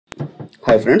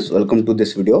Hi friends, welcome to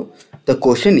this video. The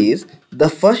question is the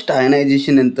first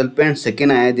ionization enthalpy and second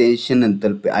ionization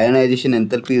enthalpy. Ionization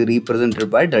enthalpy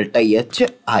represented by delta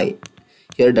Hi.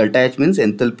 Here delta H means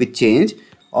enthalpy change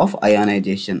of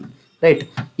ionization. Right?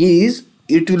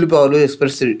 It will be always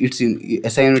expressed, its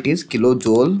SI unit is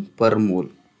kilojoule per mole.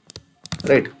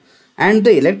 Right? And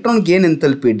the electron gain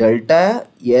enthalpy delta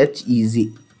H EZ.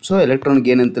 So electron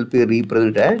gain enthalpy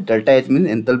represented as delta H means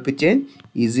enthalpy change,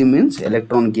 EZ means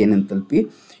electron gain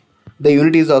enthalpy. The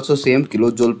unit is also same,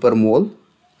 kilojoule per mole.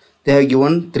 They have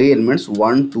given three elements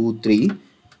 1, 2, 3.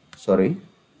 Sorry,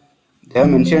 they have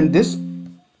mentioned this.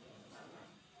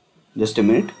 Just a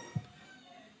minute.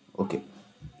 Okay.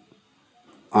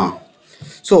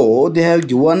 So they have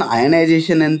given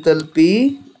ionization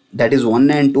enthalpy, that is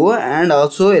 1 and 2, and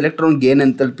also electron gain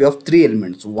enthalpy of three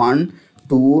elements 1,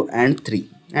 2 and 3,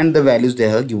 and the values they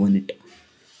have given it.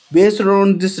 Based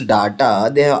on this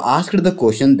data, they have asked the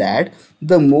question that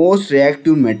the most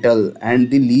reactive metal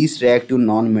and the least reactive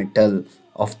non-metal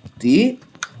of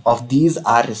these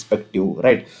are respective,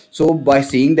 right? So by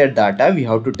seeing that data, we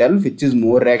have to tell which is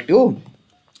more reactive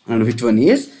and which one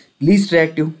is least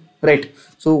reactive, right?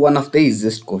 So one of the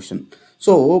easiest question.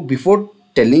 So before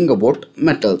telling about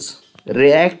metals,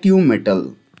 reactive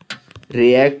metal.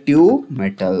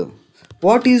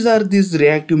 What are these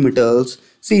reactive metals?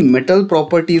 See, metal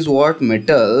property is what?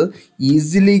 Metal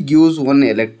easily gives one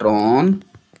electron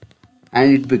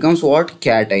and it becomes what?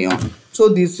 Cation. So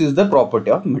this is the property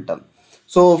of metal.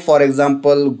 So for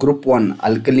example, group 1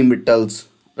 alkali metals,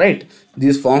 right?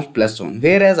 This forms +1,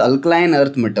 whereas alkaline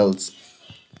earth metals,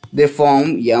 they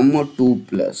form M2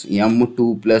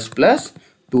 plus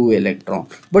 2 electron.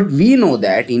 But we know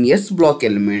that in S block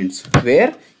elements,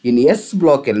 where in S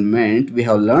block element we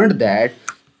have learned that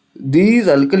these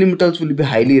alkali metals will be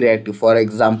highly reactive. For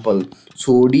example,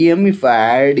 sodium, if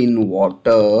I add in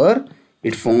water,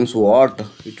 it forms what?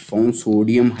 It forms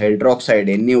sodium hydroxide,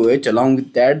 NaOH. Along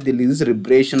with that, there is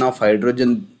liberation of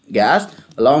hydrogen gas.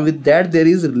 Along with that, there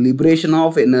is liberation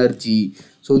of energy.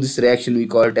 So this reaction we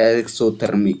call it as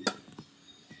exothermic.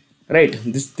 Right?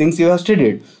 These things you have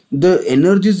studied. The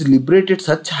energy is liberated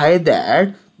such high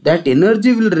that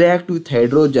energy will react with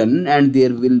hydrogen and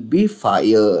there will be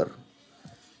fire.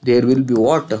 There will be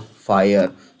what?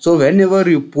 Fire. So whenever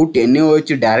you put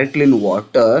NaOH directly in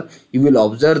water, you will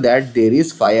observe that there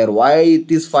is fire. Why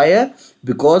it is fire?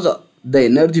 Because the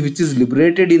energy which is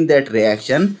liberated in that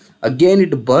reaction, again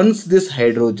it burns this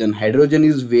hydrogen. Hydrogen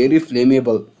is very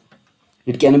flammable.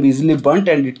 It can be easily burnt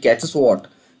and it catches what?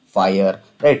 Fire,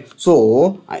 right?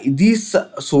 So this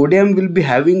sodium will be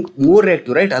having more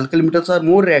reactive, right? Alkali metals are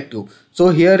more reactive. So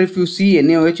here if you see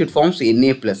NaOH, it forms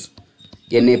Na plus.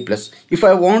 If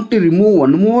I want to remove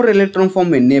one more electron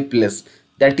from Na plus,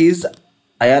 that is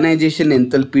ionization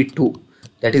enthalpy 2,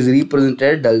 that is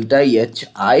represented delta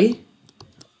Hi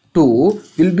 2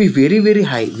 will be very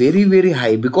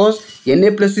high, because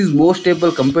Na plus is more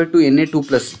stable compared to Na2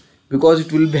 plus, because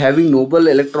it will be having noble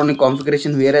electronic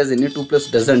configuration, whereas Na2 plus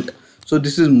doesn't. So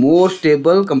this is more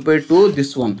stable compared to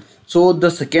this one. So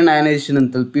the second ionization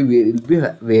enthalpy will be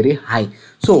very high.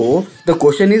 So the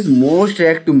question is most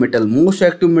reactive metal. Most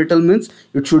reactive metal means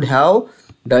it should have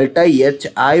delta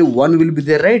Hi1 will be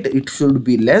there, right? It should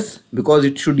be less because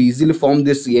it should easily form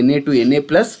this Na to Na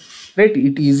plus, right?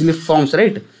 It easily forms,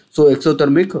 right? So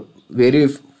exothermic, very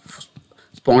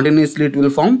spontaneously it will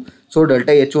form. So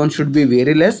delta H1 should be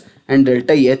very less and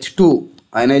delta H2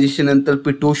 ionization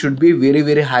enthalpy 2 should be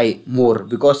very high, more,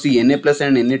 because see Na plus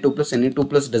and Na2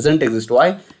 plus doesn't exist.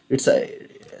 Why? Its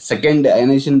second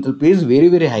ionization enthalpy is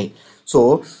very high.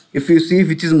 So if you see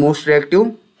which is most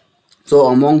reactive, so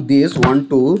among these 1,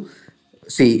 2,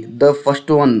 see the first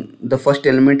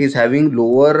element is having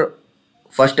lower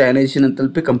first ionization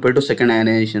enthalpy compared to second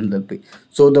ionization enthalpy.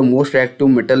 So the most reactive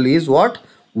metal is what?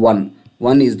 1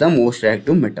 is the most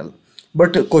reactive metal.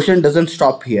 But question doesn't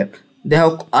stop here. They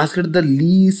have asked the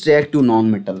least reactive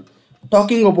non-metal.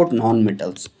 Talking about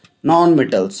non-metals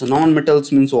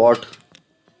means what?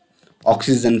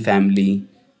 Oxygen family,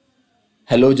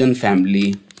 halogen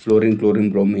family, fluorine,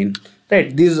 chlorine, bromine,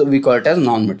 right? These we call it as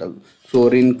non-metal.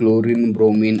 Fluorine, chlorine,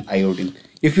 bromine, iodine.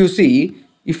 If you see,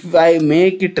 if I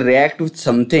make it react with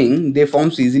something, they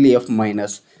forms easily F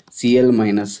minus, Cl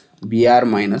minus, Br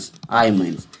minus, I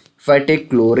minus. If I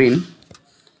take chlorine,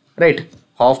 right,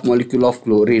 half molecule of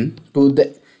chlorine to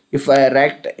the, if I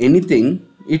react anything,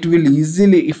 it will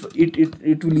easily, if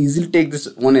it will easily take this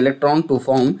one electron to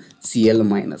form Cl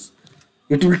minus.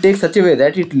 It will take such a way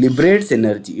that it liberates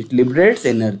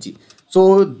energy.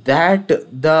 So that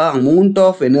the amount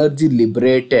of energy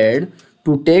liberated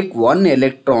to take one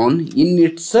electron in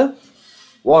its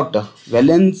what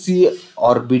valency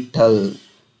orbital,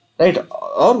 right,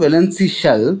 or valency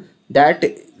shell, that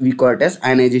we call it as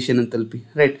ionization enthalpy,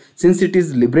 right? Since it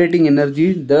is liberating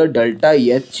energy, the delta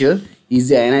H is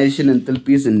the ionization enthalpy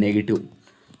is negative.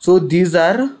 So these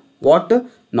are what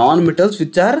non-metals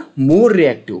which are more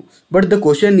reactive. But the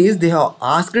question is they have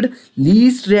asked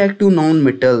least reactive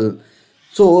non-metal.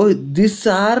 So these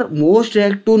are most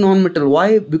reactive non-metal.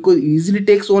 Why? Because easily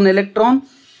takes one electron,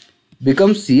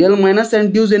 becomes Cl minus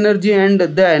and gives energy, and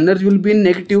the energy will be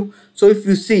negative. So if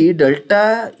you see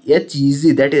delta H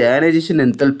easy, that is ionization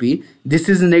enthalpy, this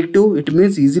is negative, it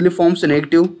means easily forms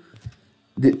negative.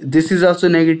 This is also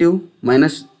negative,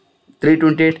 minus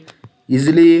 328,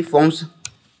 easily forms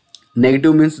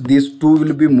negative, means these two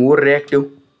will be more reactive,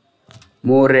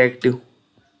 more reactive.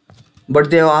 But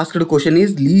they have asked the question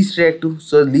is least reactive.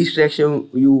 So least reaction,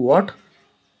 you what?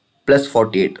 Plus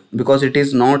 48, because it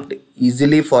is not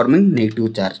easily forming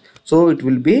negative charge, so it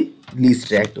will be least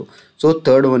reactive. So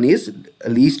third one is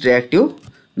least reactive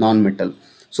non-metal.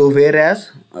 So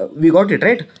whereas we got it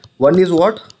right, one is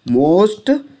what? Most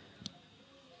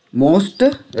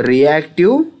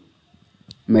reactive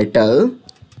metal,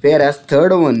 whereas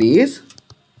third one is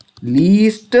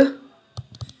least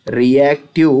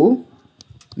reactive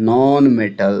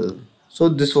non-metal. So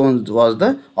this one was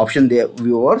the option there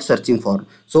we were searching for.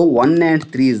 So 1 and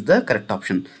 3 is the correct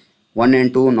option. 1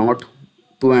 and 2 not,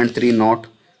 2 and 3 not,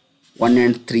 1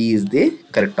 and 3 is the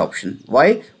correct option.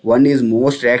 Why? 1 is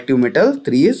most reactive metal,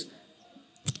 3 is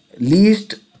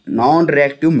least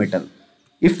non-reactive metal.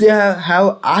 If they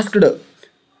have asked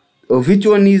which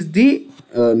one is the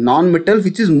non-metal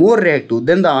which is more reactive,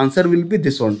 then the answer will be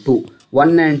this one, 2.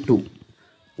 1 and 2.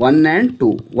 1 and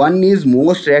 2. 1 is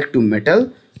most reactive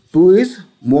metal, 2 is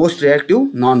most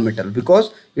reactive non-metal,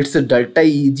 because its delta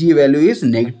Eg value is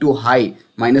negative high,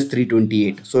 minus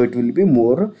 328. So it will be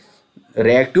more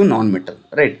reactive non-metal,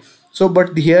 right? So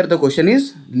but here the question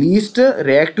is least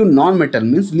reactive non-metal,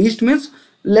 means least means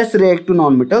less reactive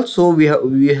non-metal. So we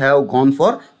have gone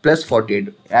for plus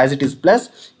 48. As it is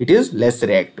plus, it is less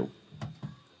reactive.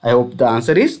 I hope the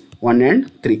answer is 1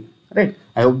 and 3, right?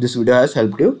 I hope this video has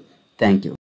helped you. Thank you.